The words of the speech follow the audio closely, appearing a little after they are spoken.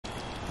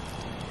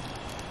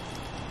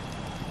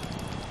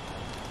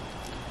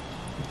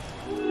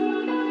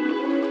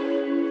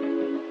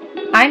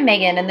I'm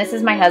Megan, and this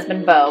is my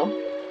husband, Beau,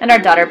 and our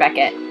daughter,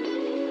 Beckett.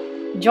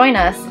 Join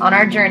us on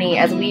our journey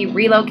as we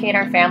relocate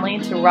our family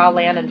to raw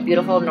land in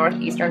beautiful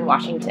northeastern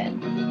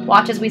Washington.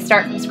 Watch as we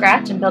start from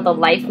scratch and build the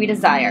life we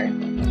desire.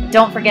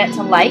 Don't forget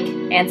to like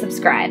and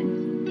subscribe.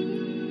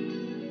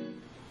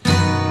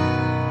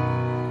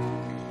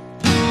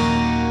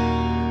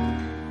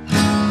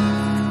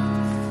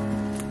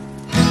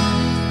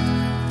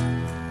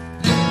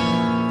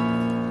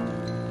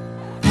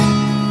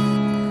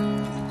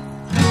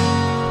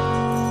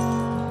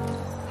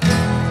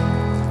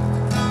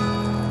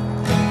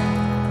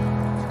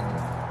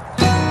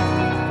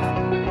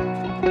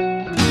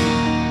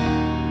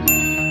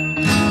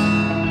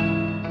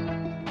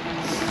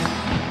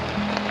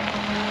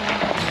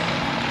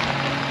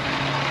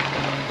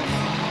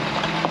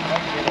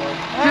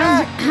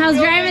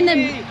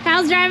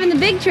 How's driving the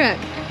big truck?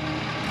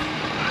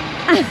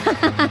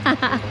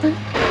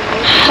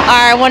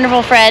 Our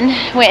wonderful friend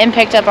went and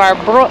picked up our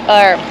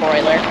boiler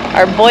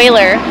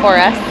for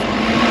us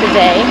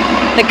today.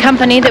 The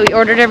company that we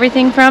ordered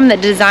everything from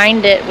that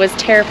designed it was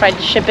terrified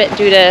to ship it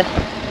due to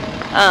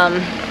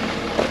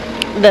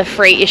the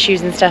freight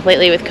issues and stuff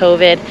lately with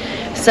COVID.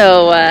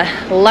 So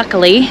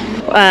luckily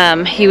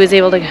he was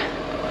able to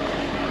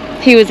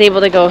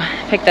go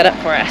pick that up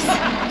for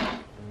us.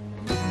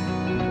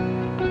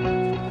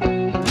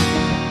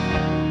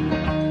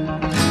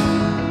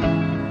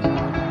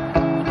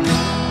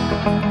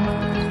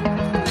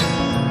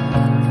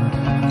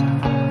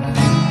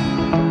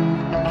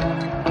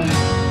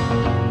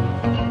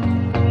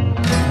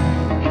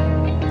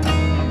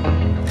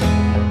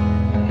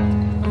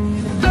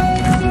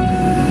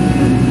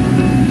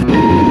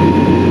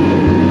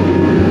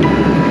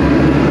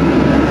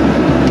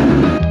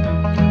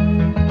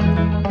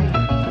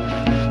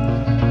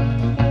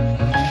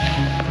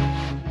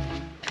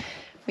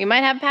 We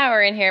might have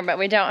power in here, but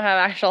we don't have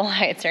actual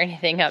lights or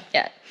anything up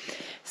yet.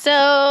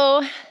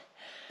 So,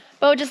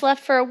 Beau just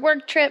left for a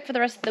work trip for the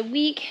rest of the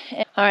week.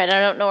 All right, I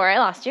don't know where I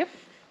lost you,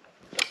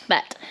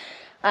 but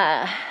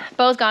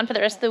Beau's gone for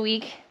the rest of the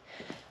week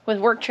with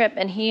work trip,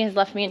 and he has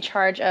left me in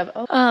charge of,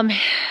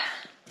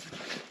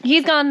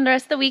 he's gone the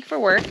rest of the week for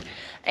work,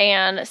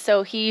 and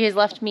so he has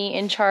left me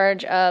in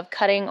charge of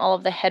cutting all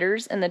of the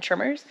headers and the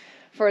trimmers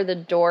for the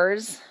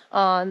doors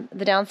on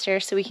the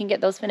downstairs so we can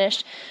get those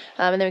finished,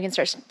 and then we can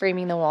start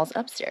framing the walls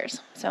upstairs.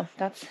 So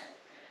that's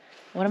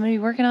what I'm gonna be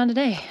working on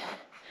today.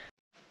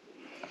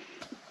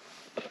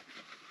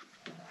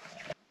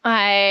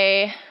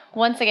 I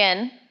once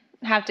again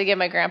have to give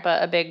my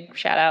grandpa a big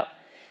shout out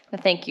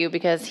and thank you,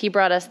 because he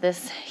brought us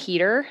this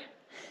heater.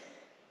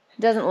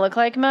 It doesn't look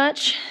like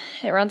much.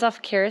 It runs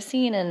off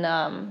kerosene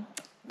and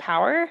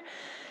power,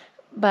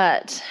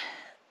 but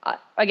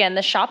again,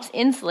 the shop's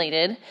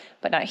insulated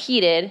but not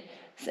heated.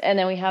 And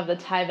then we have the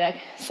Tyvek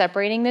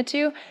separating the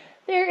two.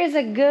 There is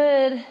a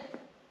good,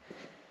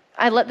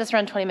 I let this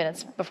run 20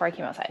 minutes before I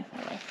came outside.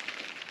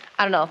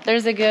 I don't know,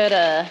 there's a good,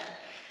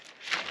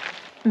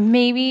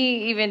 maybe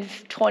even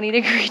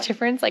 20-degree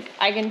difference. Like,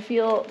 I can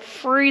feel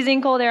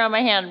freezing cold air on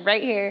my hand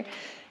right here,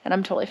 and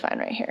I'm totally fine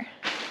right here.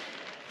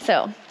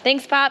 So,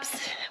 thanks,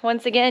 Pops.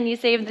 Once again, you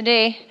saved the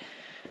day.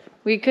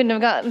 We couldn't have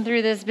gotten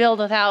through this build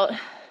without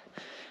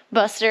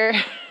Buster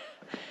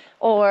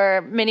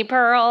or Mini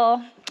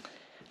Pearl.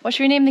 What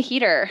should we name the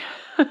heater?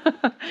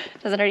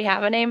 Does it already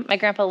have a name? My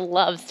grandpa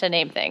loves to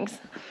name things.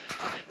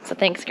 So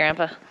thanks,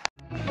 Grandpa.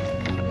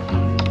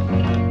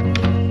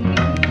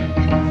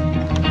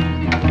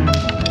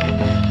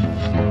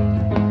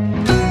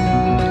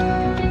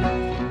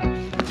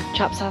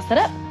 Chop sauce it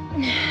up.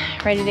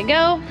 Ready to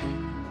go.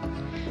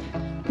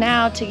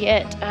 Now to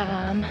get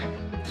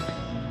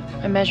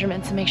my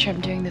measurements and make sure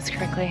I'm doing this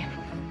correctly.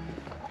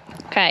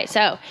 Okay,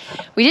 so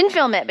we didn't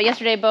film it, but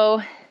yesterday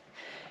Beau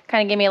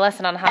kind of gave me a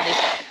lesson on how these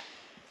work.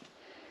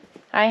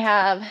 I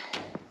have,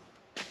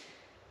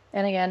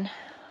 and again,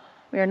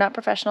 we are not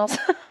professionals.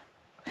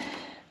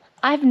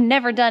 I've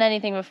never done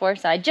anything before,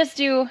 so I just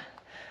do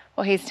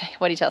what he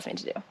tells me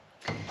to do.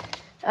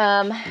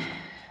 I'm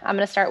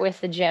gonna start with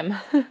the gym,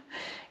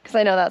 because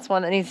I know that's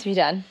one that needs to be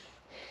done.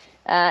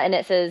 And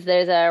it says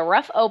there's a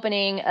rough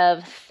opening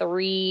of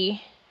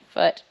 3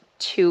 foot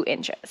 2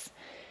 inches.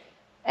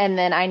 And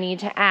then I need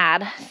to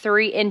add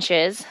 3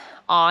 inches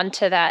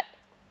onto that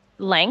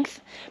length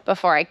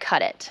before I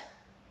cut it.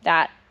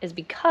 That is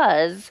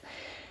because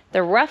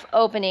the rough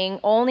opening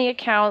only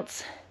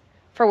accounts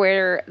for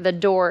where the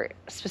door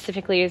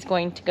specifically is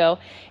going to go,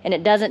 and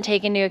it doesn't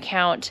take into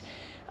account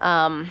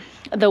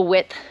the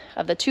width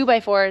of the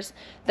 2x4s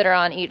that are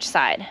on each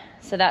side.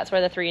 So that's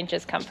where the 3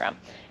 inches come from.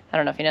 I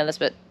don't know if you know this,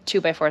 but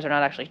 2x4s are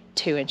not actually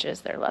 2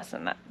 inches. They're less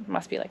than that. It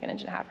must be like 1.5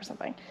 inches or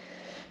something.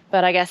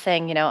 But I guess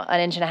saying, you know, 1.5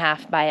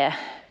 inches by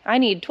I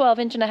need 12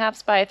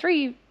 1/2 by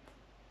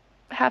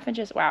 3.5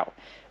 inches. Wow.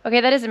 Okay,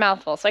 that is a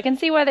mouthful, so I can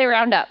see why they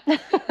round up.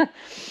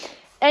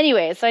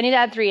 Anyway, so I need to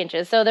add 3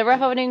 inches. So the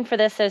rough opening for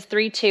this says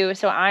 3.2,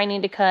 so I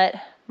need to cut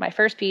my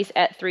first piece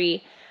at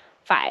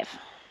 3.5.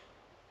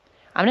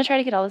 I'm gonna try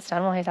to get all this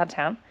done while he's out of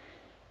town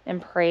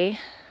and pray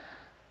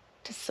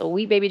to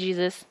sweet baby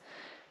Jesus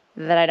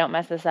that I don't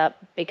mess this up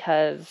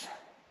because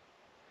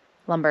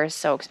lumber is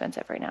so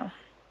expensive right now.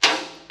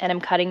 And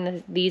I'm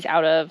cutting these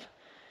out of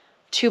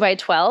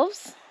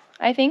 2x12s,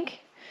 I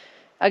think.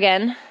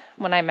 Again,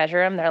 when I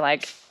measure them, they're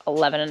like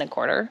 11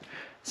 1/4.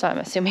 So I'm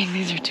assuming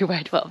these are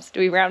 2x12s. Do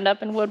we round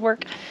up in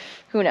woodwork?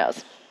 Who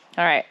knows?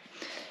 All right.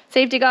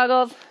 Safety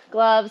goggles,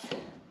 gloves,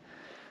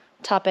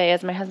 tape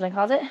as my husband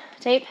calls it,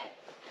 tape.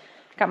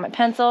 Got my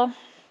pencil.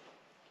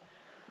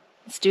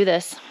 Let's do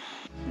this.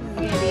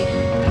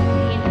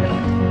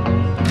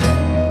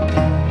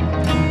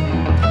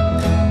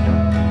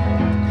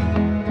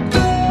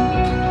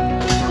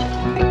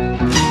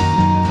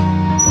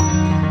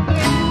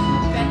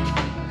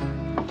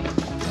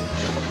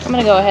 I'm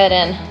gonna go ahead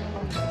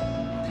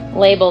and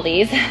label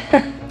these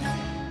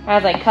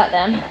as I cut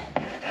them.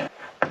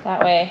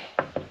 That way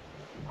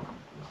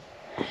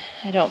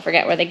I don't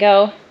forget where they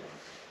go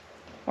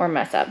or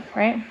mess up,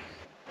 right?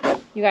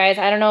 You guys,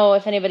 I don't know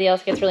if anybody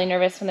else gets really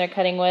nervous when they're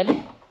cutting wood,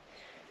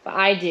 but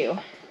I do.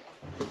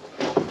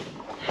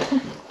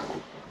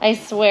 I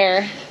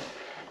swear.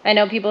 I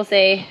know people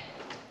say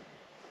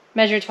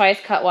measure twice,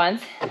 cut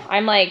once.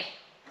 I'm like,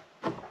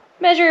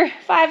 measure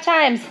 5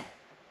 times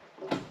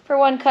for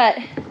one cut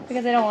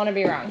because I don't want to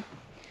be wrong.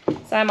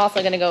 So I'm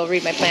also gonna go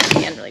read my plan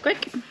again really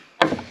quick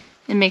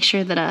and make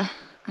sure that I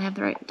have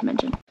the right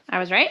dimension. I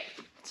was right,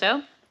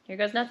 so here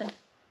goes nothing.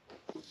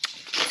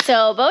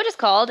 So Beau just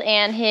called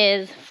and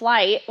his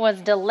flight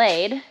was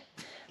delayed,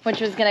 which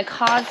was gonna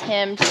cause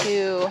him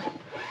to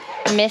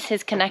miss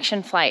his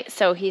connection flight.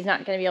 So he's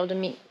not gonna be able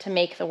to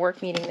make the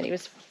work meeting that he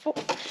was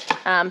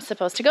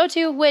supposed to go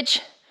to,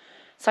 which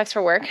sucks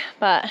for work,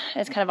 but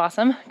it's kind of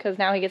awesome because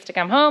now he gets to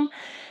come home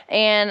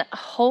and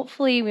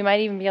hopefully we might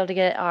even be able to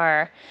get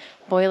our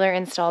boiler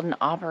installed and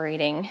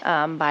operating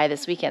by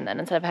this weekend then,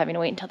 instead of having to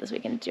wait until this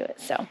weekend to do it.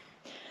 So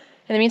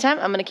in the meantime,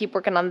 I'm gonna keep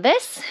working on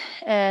this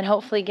and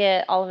hopefully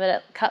get all of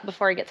it cut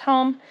before he gets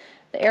home.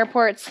 The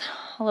airport's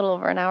a little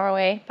over an hour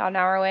away, about an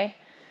hour away.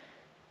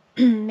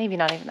 Maybe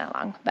not even that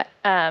long, but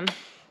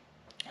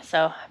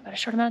so I've got a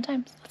short amount of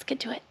time, so let's get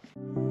to it.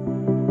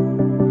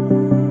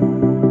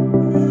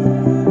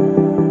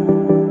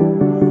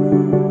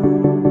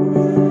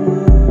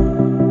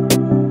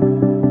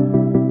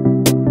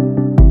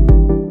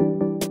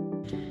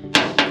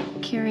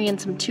 Carrying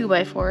some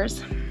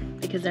 2x4s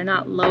because they're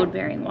not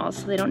load-bearing walls,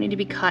 so they don't need to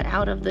be cut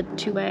out of the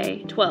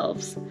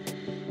 2x12s,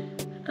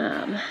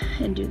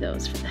 and do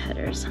those for the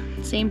headers.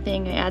 Same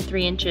thing, I add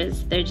 3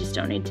 inches. They just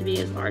don't need to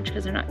be as large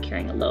because they're not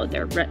carrying a load.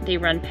 They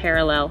run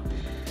parallel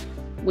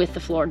with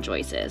the floor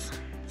joists,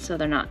 so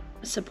they're not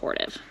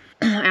supportive.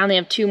 I only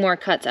have 2 more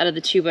cuts out of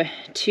the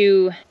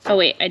 2x2. Oh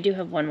wait, I do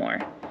have 1 more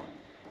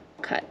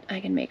cut I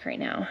can make right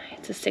now.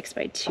 It's a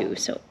 6x2,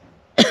 so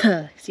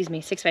excuse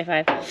me,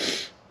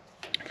 6x5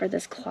 for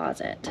this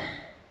closet.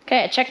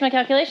 Okay, I checked my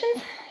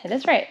calculations. It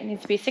is right. It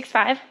needs to be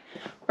 6'5".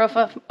 Roof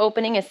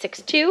opening is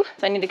 6'2",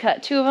 so I need to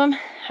cut 2 of them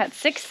at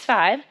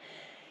 6'5".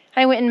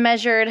 I went and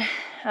measured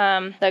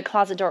the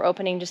closet door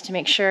opening just to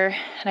make sure,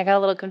 and I got a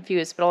little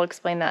confused, but I'll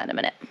explain that in a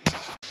minute.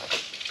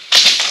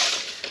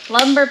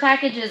 Lumber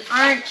packages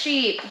aren't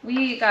cheap.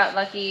 We got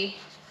lucky,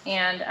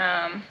 and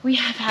we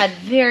have had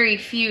very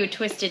few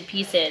twisted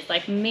pieces,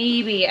 like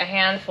maybe a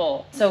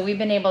handful. So we've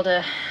been able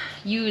to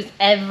use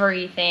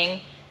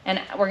everything, and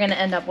we're gonna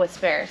end up with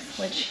spares,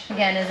 which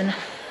again isn't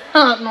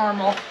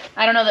normal.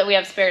 I don't know that we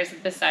have spares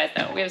this size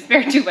though. We have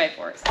spare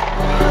 2x4s.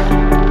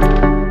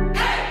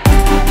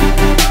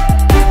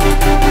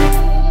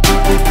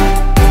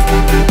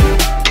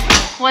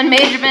 One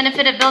major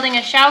benefit of building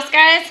a shouse,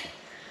 guys,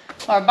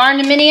 or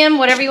barn-dominium,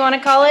 whatever you want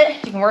to call it,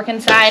 you can work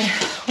inside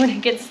when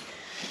it gets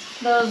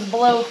those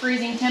below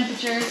freezing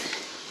temperatures.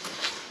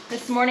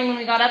 This morning when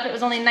we got up, it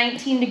was only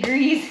 19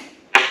 degrees.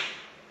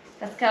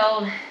 That's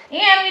cold.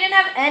 And we didn't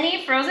have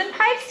any frozen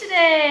pipes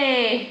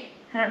today.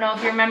 I don't know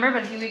if you remember,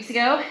 but a few weeks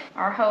ago,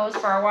 our hose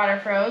for our water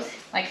froze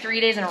like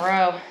 3 days in a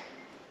row.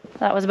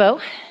 That was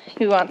Beau,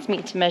 who wants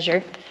me to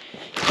measure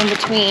in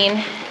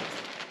between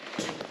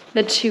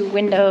the 2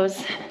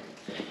 windows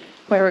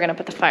where we're gonna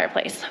put the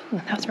fireplace.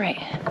 Ooh, that was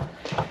right.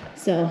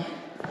 So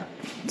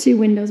 2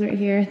 windows right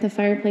here. The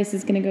fireplace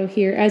is gonna go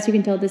here. As you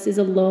can tell, this is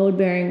a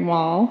load-bearing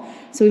wall.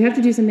 So we have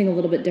to do something a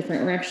little bit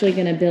different. We're actually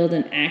gonna build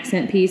an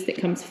accent piece that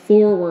comes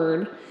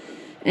forward,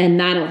 and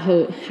that'll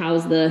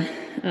house the,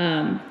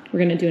 we're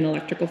gonna do an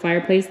electrical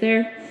fireplace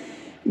there.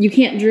 You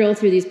can't drill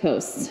through these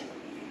posts.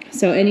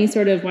 So any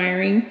sort of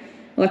wiring,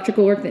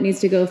 electrical work that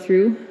needs to go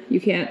through, you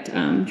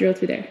can't drill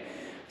through there.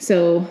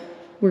 So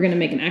we're gonna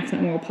make an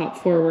accent wall pop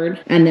forward,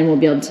 and then we'll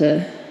be able to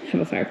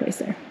have a fireplace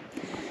there.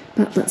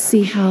 But let's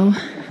see how,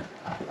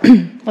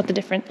 what the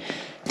different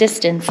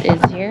distance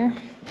is here.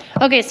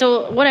 Okay,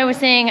 so what I was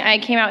saying, I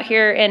came out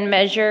here and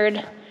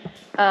measured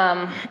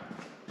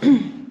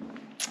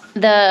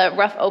the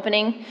rough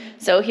opening.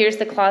 So here's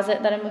the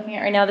closet that I'm looking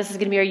at right now. This is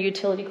gonna be our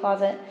utility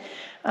closet,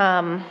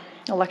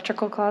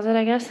 electrical closet,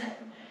 I guess.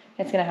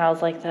 It's gonna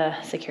house like the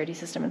security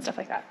system and stuff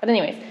like that. But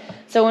anyways,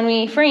 so when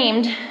we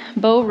framed,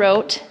 Beau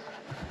wrote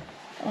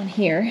on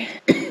here,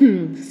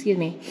 excuse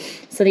me.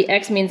 So the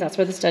X means that's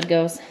where the stud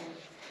goes.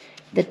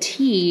 The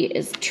T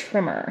is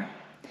trimmer.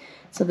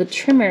 So the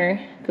trimmer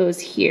goes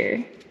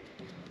here,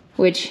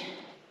 which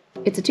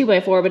it's a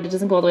 2x4, but it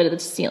doesn't go all the way to the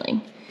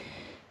ceiling.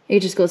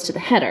 It just goes to the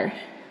header.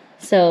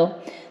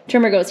 So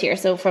trimmer goes here.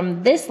 So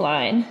from this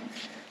line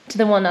to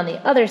the one on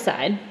the other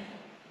side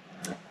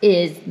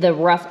is the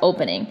rough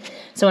opening.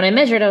 So when I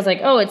measured, I was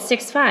like, oh, it's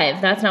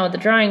 6'5". That's not what the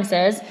drawing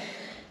says.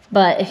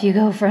 But if you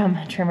go from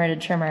trimmer to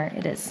trimmer,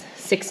 it is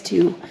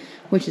 6'2",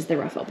 which is the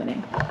rough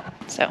opening.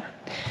 So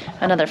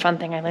another fun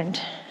thing I learned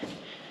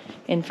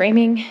in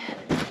framing.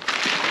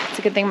 It's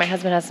a good thing my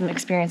husband has some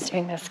experience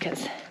doing this,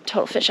 because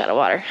total fish out of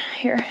water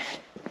here.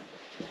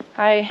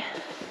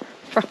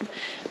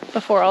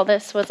 Before all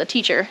this, was a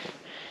teacher.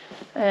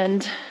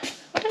 And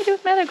what did I do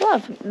with my other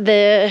glove?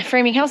 The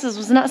framing houses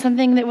was not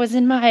something that was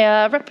in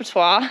my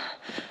repertoire,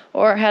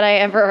 or had I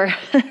ever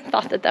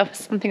thought that that was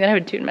something that I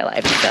would do in my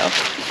life. So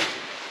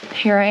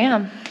here I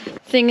am.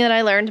 Thing that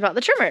I learned about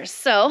the trimmers.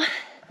 So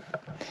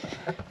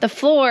the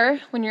floor,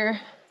 when you're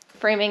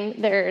framing,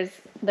 there's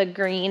the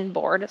green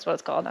board, is what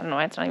it's called. I don't know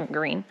why it's not even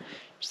green,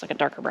 just like a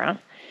darker brown.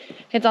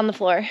 It's on the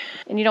floor,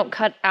 and you don't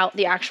cut out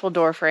the actual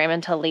door frame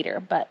until later.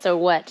 But so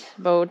what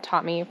Beau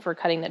taught me for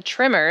cutting the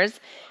trimmers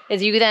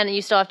is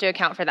you still have to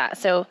account for that.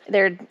 So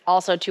they're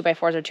also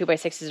 2x4s or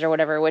 2x6s or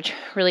whatever, which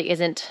really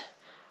isn't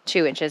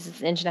 2 inches,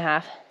 it's 1.5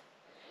 inches.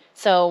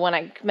 So when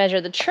I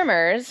measure the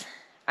trimmers,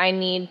 I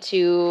need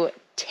to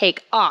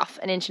take off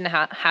 1.5 inches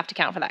to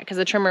count for that, because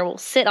the trimmer will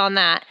sit on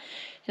that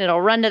and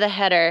it'll run to the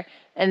header,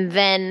 and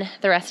then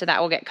the rest of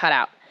that will get cut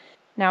out.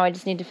 Now I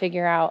just need to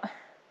figure out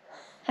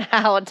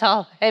how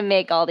tall I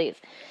make all these.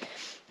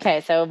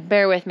 Okay, so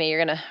bear with me. You're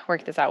gonna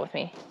work this out with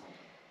me.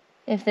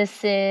 If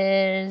this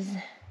is,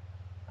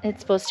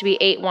 it's supposed to be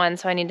 8'1",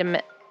 so I need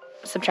to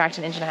subtract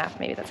 1.5 inches.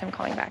 Maybe that's him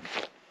calling back.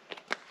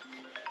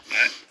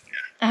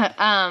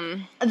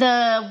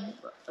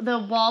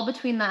 The wall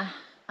between the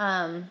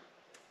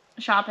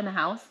shop and the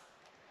house,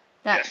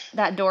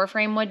 that door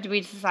frame, what did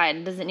we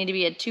decide? Does it need to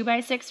be a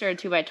 2x6 or a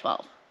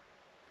 2x12?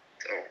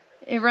 Oh,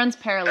 it runs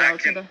parallel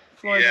to the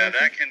floor. Yeah,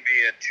 that can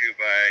be a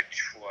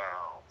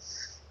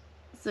 2x12.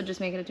 So just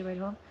make it a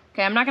 2x12.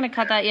 Okay, I'm not gonna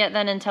cut that yet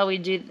then until we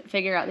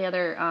figure out the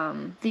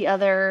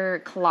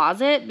other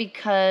closet,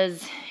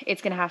 because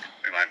it's gonna have.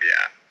 It might be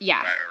yeah.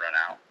 It might run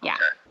out. Yeah.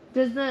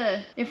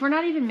 Okay. If we're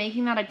not even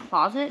making that a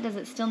closet, does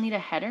it still need a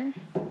header?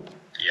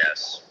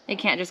 Yes. It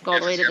can't just go all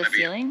the way to the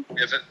ceiling?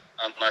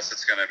 Unless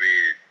it's gonna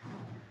be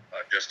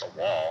just a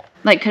wall.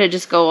 Like, could it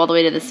just go all the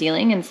way to the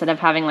ceiling instead of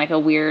having like a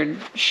weird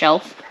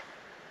shelf?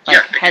 Like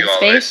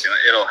headspace?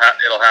 It'll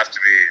have to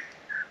be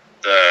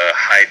the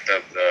height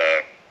of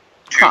the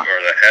tube or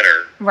the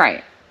header.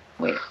 Right.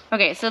 Wait.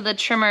 Okay, so the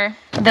trimmer,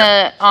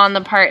 on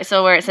the part,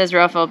 so where it says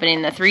rough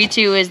opening, the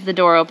 3'2" is the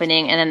door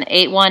opening, and then the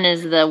 8'1"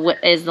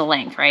 is the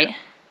length, right?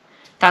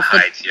 That's the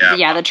height,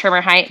 the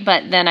trimmer height.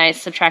 But then I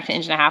subtract 1.5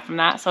 inches from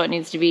that, so it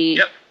needs to be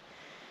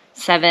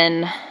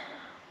 7,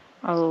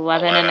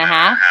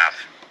 11.5.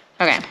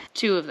 Okay,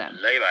 2 of them.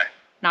 Lay by.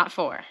 Not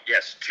 4.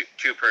 Yes,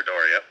 two per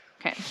door. Yep.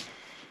 Okay.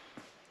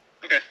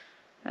 Okay.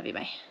 Love you,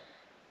 bye.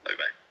 Lay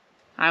by.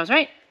 I was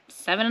right.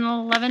 7 and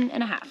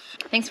 11.5.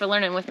 Thanks for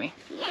learning with me.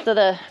 So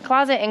the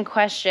closet in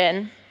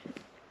question,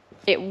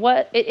 it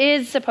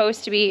is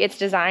supposed to be, it's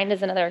designed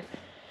as another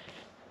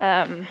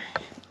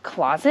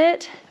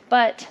closet,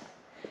 but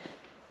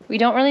we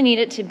don't really need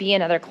it to be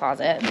another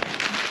closet.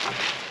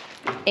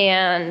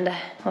 And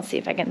let's see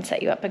if I can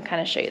set you up and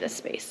kind of show you this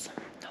space.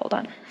 Hold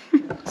on.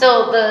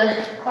 So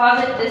the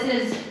closet, this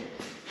is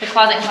the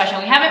closet in question.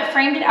 We haven't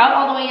framed it out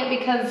all the way yet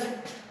because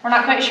we're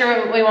not quite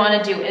sure what we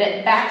want to do.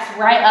 It backs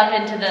right up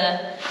into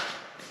the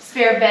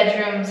spare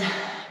bedroom's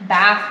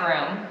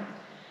bathroom.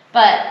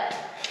 But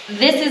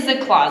this is the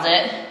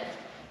closet.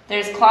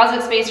 There's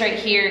closet space right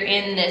here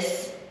in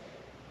this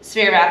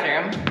spare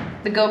bathroom.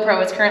 The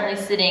GoPro is currently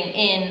sitting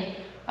in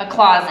a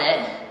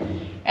closet.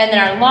 And then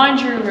our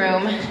laundry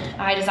room,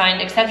 I designed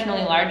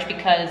exceptionally large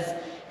because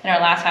in our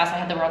last house I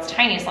had the world's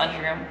tiniest laundry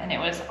room and it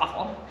was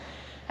awful.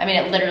 I mean,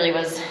 it literally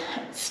was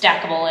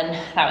stackable and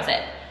that was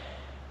it.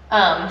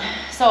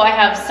 So I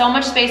have so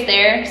much space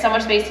there, so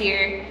much space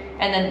here,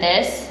 and then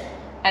this,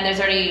 and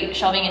there's already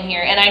shelving in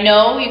here. And I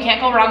know you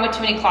can't go wrong with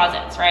too many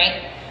closets,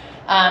 right?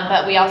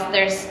 But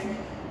there's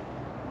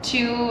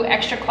 2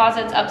 extra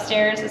closets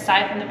upstairs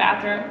aside from the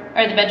bathroom,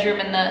 or the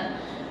bedroom and the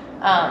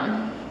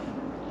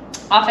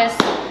office.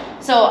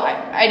 So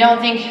I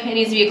don't think it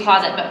needs to be a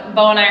closet, but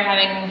Beau and I are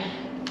having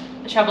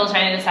trouble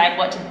trying to decide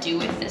what to do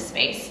with this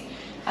space.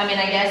 I mean,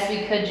 I guess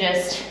we could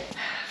just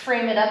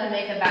frame it up and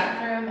make a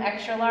bathroom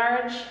extra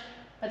large,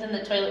 but then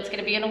the toilet's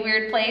gonna be in a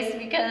weird place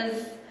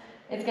because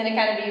it's gonna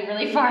kind of be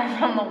really far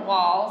from the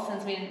wall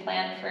since we didn't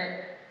plan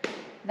for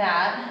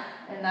that.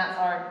 And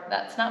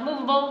that's not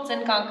movable, it's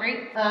in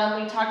concrete.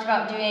 We talked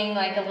about doing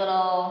like a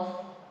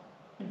little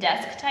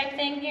desk type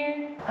thing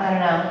here. I don't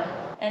know.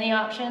 Any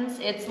options?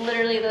 It's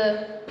literally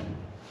the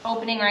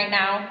opening right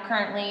now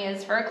currently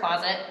is for a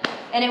closet.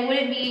 And it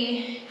wouldn't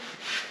be,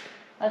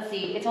 let's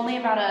see, it's only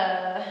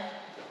about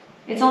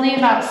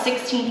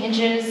 16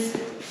 inches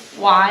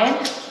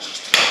wide.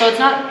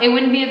 So it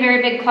wouldn't be a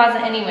very big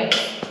closet anyway.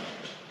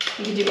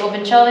 You could do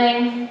open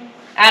shelving.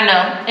 I don't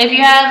know. If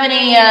you have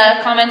any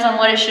comments on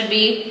what it should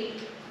be,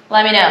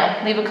 let me know.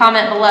 Leave a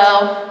comment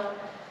below.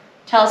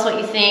 Tell us what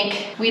you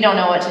think. We don't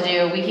know what to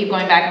do. We keep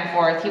going back and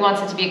forth. He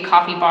wants it to be a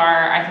coffee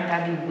bar. I think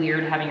that'd be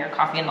weird having your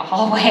coffee in the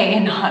hallway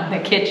and not in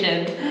the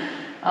kitchen.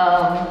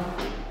 I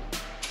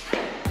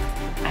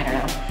don't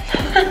know.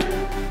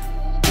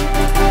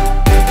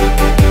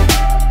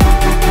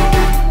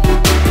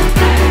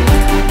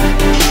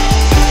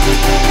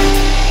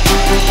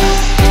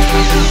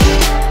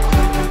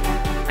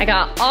 I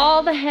got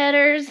all the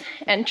headers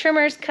and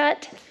trimmers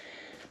cut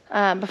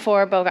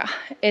before Beau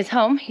is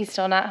home. He's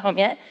still not home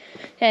yet.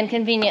 And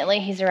conveniently,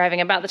 he's arriving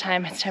about the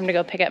time it's time to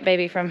go pick up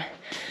baby from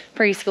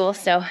preschool.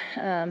 So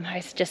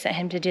I just sent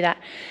him to do that.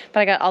 But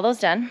I got all those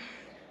done.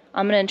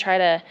 I'm gonna try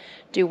to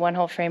do one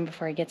whole frame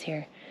before he gets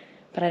here.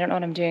 But I don't know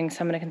what I'm doing,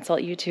 so I'm gonna consult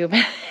YouTube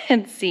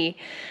and see.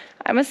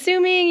 I'm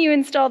assuming you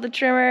install the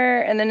trimmer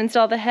and then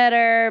install the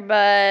header,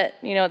 but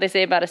you know what they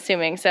say about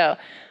assuming. So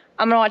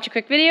I'm gonna watch a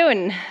quick video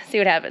and see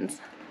what happens.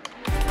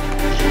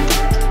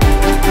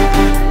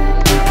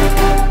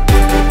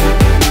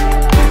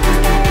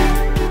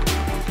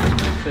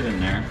 Fit in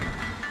there.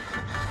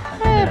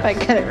 If I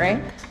get it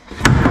right.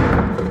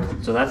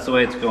 So that's the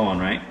way it's going,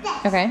 right?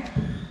 Okay.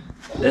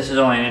 This is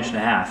only 1.5 inches.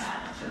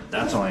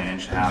 That's only 1.5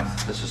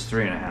 inches. This is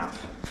 3.5.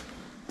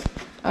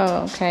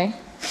 Oh, okay.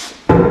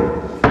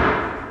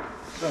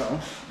 So,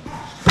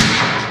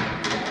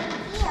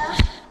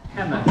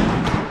 and then.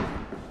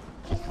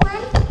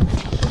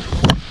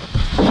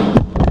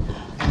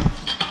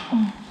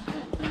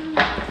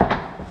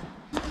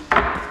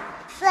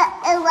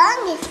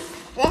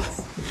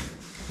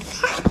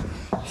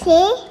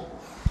 See,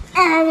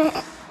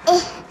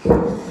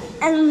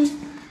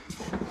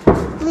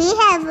 we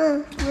have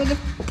a little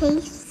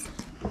piece,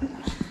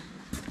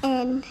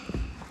 and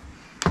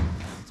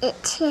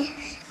it's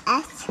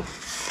us.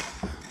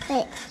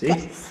 Wait, See?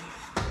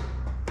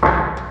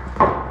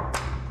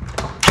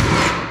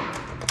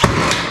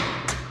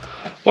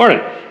 Morning.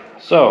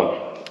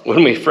 So,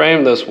 when we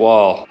framed this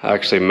wall, I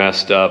actually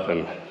messed up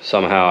and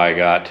somehow I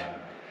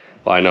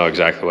know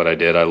exactly what I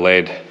did. I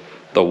laid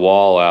the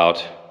wall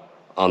out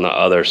on the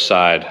other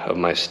side of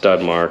my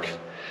stud mark,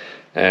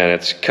 and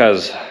it's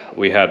because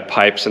we had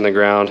pipes in the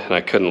ground and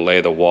I couldn't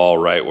lay the wall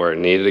right where it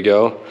needed to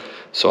go,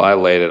 so I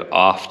laid it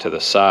off to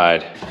the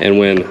side. And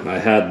when I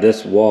had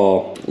this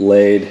wall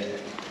laid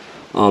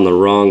on the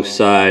wrong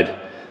side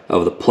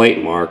of the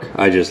plate mark,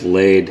 I just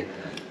laid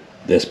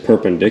this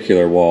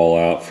perpendicular wall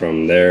out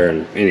from there.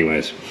 And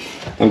anyways,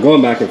 I'm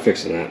going back and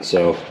fixing that.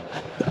 So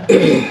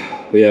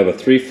we have a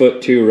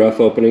 3'2" rough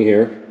opening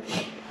here,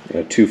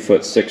 a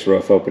 2'6"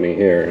 rough opening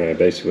here, and I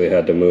basically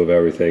had to move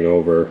everything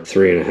over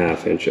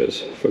 3.5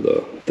 inches for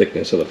the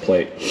thickness of the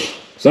plate.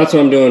 So that's what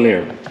I'm doing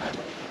here.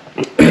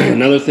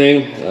 Another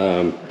thing,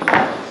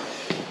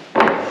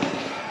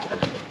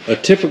 a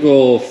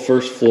typical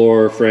first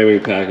floor framing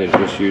package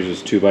just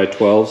uses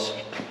 2x12s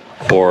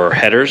for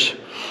headers.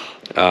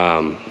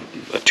 A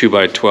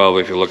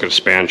 2x12, if you look at a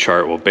span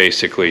chart, will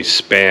basically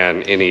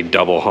span any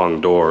double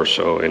hung door,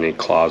 so any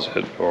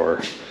closet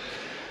or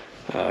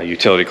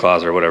utility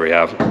closet or whatever you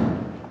have.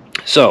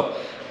 So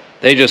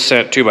they just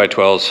sent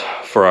 2x12s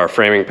for our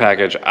framing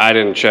package. I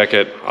didn't check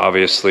it.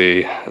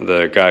 Obviously,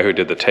 the guy who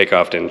did the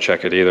takeoff didn't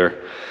check it either.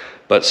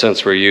 But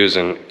since we're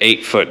using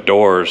 8-foot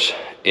doors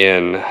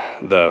in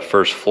the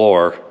first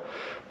floor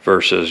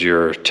versus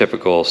your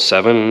typical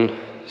 7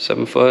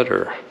 foot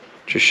or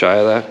just shy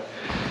of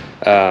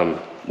that,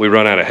 we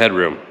run out of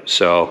headroom.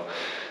 So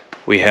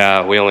we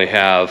only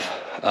have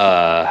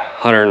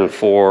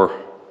 104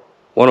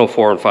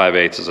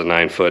 5/8 is a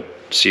 9-foot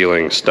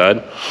ceiling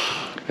stud.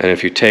 And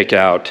if you take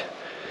out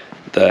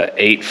the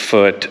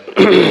 8-foot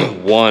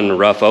one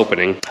rough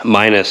opening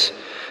minus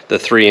the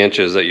 3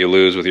 inches that you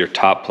lose with your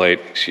top plate,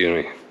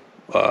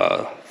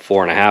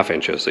 4.5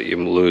 inches that you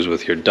lose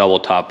with your double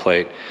top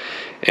plate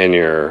and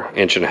your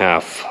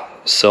 1.5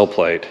 sill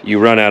plate, you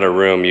run out of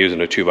room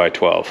using a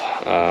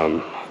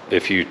 2x12.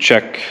 If you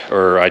check,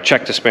 or I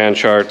checked the span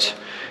charts,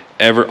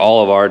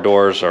 all of our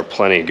doors are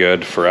plenty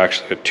good for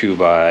actually a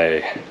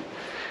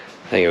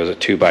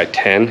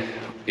 2x10.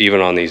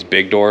 Even on these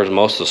big doors,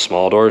 most of the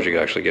small doors, you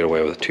can actually get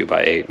away with a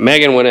 2x8.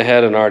 Megan went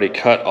ahead and already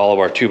cut all of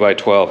our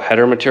 2x12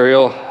 header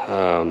material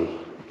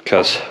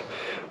because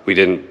we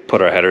didn't put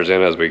our headers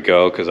in as we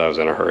go because I was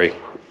in a hurry.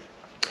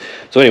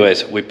 So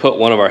anyways, we put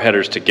one of our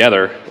headers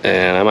together,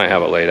 and I might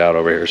have it laid out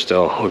over here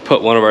still. We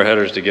put one of our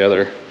headers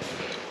together,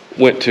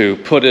 went to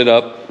put it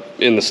up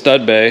in the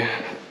stud bay,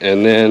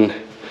 and then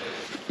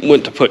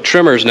went to put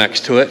trimmers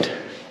next to it.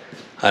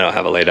 I don't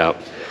have it laid out.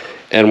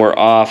 And we're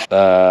off,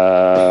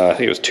 I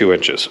think it was 2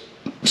 inches.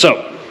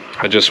 So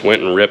I just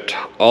went and ripped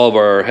all of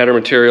our header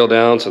material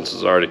down since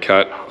it's already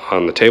cut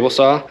on the table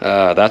saw.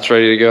 That's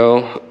ready to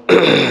go.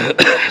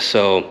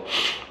 So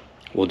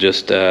we'll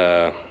just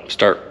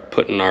start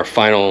putting our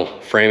final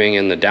framing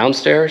in the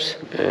downstairs.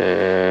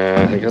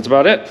 And I think that's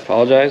about it.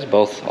 Apologize,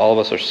 all of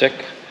us are sick.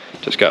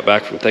 Just got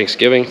back from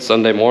Thanksgiving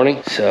Sunday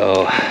morning.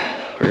 So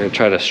we're we're gonna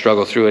try to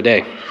struggle through a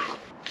day.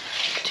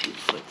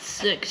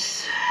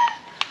 2'6"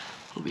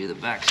 will be the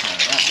back side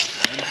of that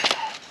stud.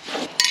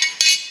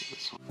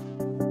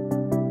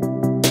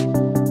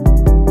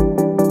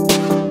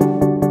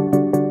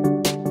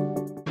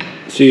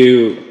 So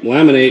you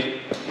laminate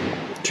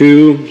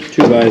two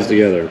 2x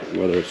together,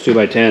 whether it's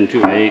 2x10,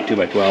 2x8,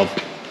 2x12,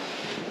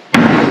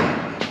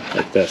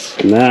 like this.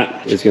 And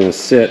that is going to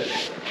sit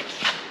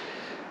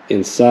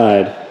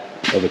inside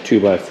of a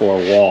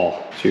 2x4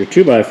 wall. So your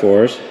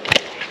 2x4s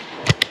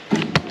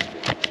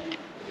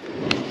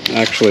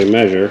actually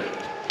measure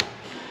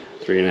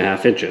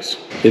 3.5 inches.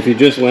 If you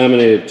just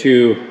laminated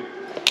two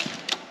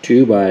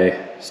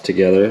 2x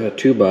together, a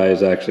 2x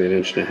is actually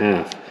 1.5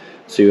 inches.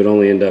 So you would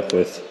only end up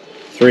with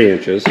 3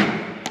 inches,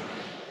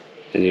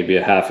 and you'd be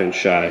a 1/2 inch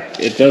shy.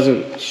 It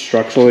doesn't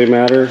structurally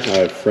matter.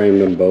 I've framed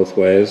them both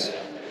ways.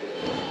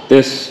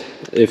 This,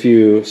 if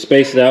you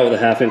space it out with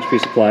a 1/2 inch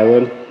piece of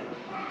plywood,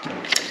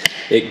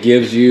 it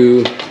gives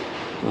you,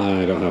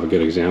 I don't have a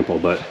good example,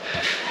 but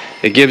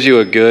it gives you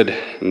a good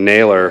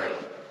nailer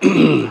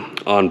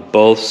on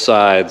both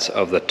sides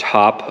of the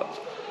top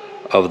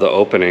of the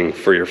opening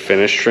for your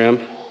finish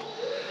trim.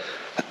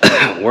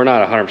 We're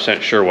not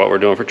 100% sure what we're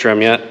doing for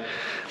trim yet.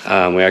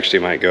 We actually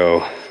might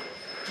go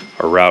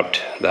a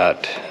route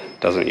that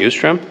doesn't use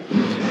trim.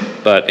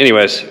 But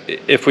anyways,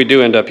 if we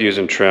do end up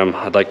using trim,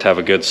 I'd like to have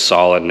a good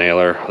solid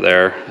nailer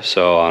there.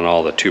 So on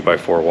all the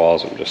 2x4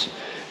 walls, I'm just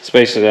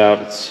spacing it out.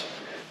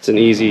 It's an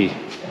easy,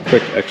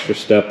 quick extra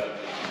step.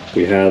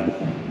 We had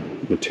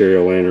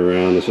material laying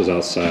around. This was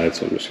outside,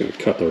 so I'm just gonna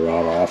cut the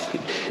rod off.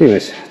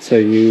 Anyways, that's how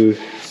you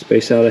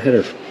space out a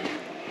header.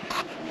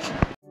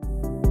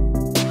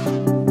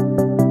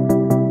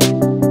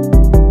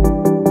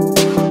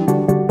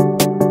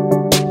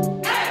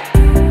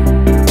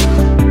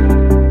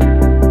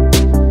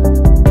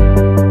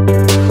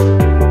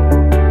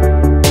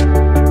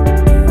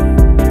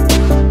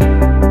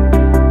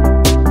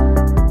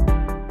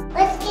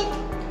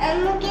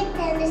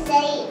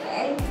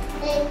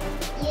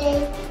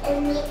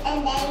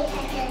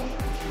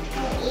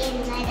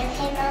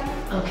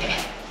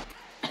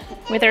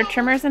 With our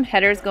trimmers and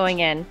headers going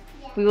in,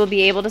 we will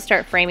be able to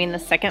start framing the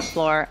second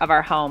floor of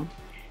our home.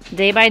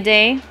 Day by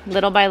day,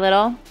 little by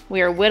little, we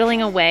are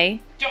whittling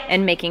away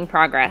and making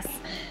progress.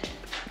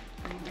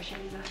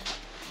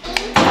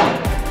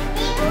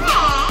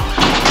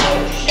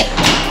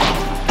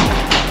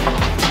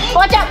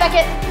 Watch out,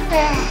 Beckett!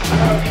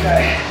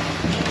 Okay.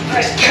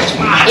 Nice catch,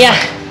 Ma. Yeah.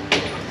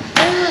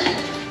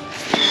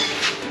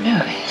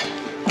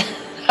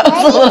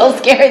 That was a little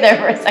scary there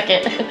for a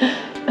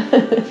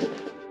second.